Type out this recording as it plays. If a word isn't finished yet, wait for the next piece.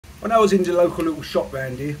When I was in the local little shop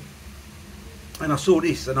round here, and I saw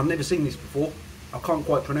this, and I've never seen this before. I can't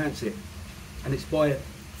quite pronounce it, and it's by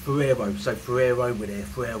Ferrero. So Ferrero with their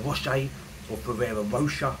Ferrero Rocher or Ferrero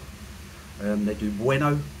Rocher. They do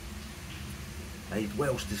Bueno. What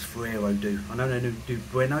else does Ferrero do? I know they do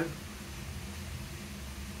Bueno.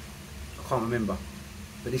 I can't remember,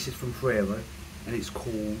 but this is from Ferrero, and it's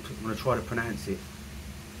called. I'm going to try to pronounce it.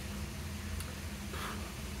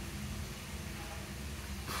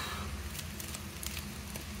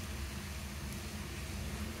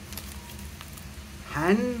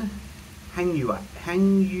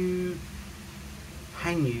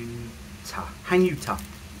 Hanuta.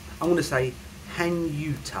 I'm going to say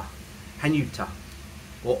Hanuta,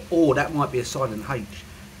 or that might be a silent H,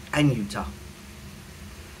 Hanuta.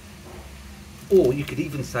 Or you could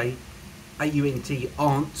even say A-U-N-T,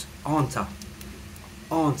 Anta,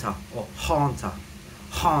 or Hanta.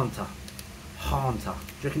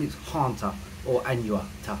 Do you reckon it's Hanta or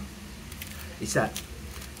Anuata? It's that.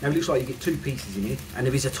 Now it looks like you get two pieces in here, and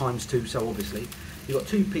there is a ×2, so obviously you've got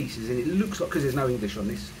two pieces, and it looks like, because there's no English on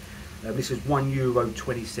this, this is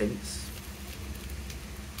 €1.20,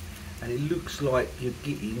 and it looks like you're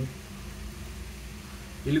getting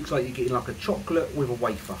like a chocolate with a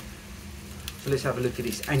wafer. So let's have a look at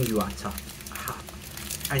this Hanuta,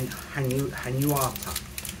 and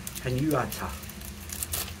Hanuta.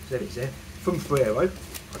 So there it's there, from Ferrero.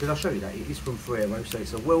 Did I show you that? It is from Ferrero, so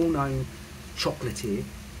it's a well-known chocolatier.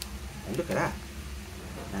 And look at that.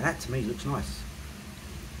 Now that to me looks nice.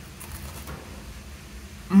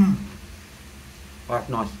 Oh, that's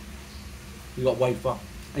nice. You got wafer,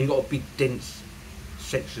 and you got a big dense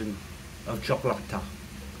section of chocolate.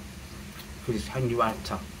 Because it's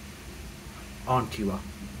Hanuta, Antua.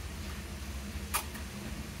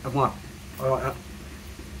 I like that.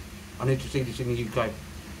 I need to see this in the UK.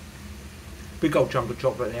 Big old chunk of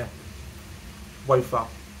chocolate there. Wafer.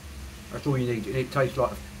 That's all you need, and it tastes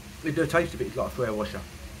like, the taste of it is like a Ferrero Rocher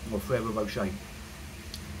or Ferrero Rocher.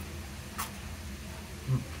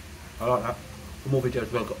 I like that. For more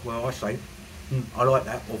videos where I say, I like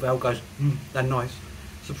that, or Val goes, they're nice,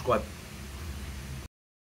 subscribe.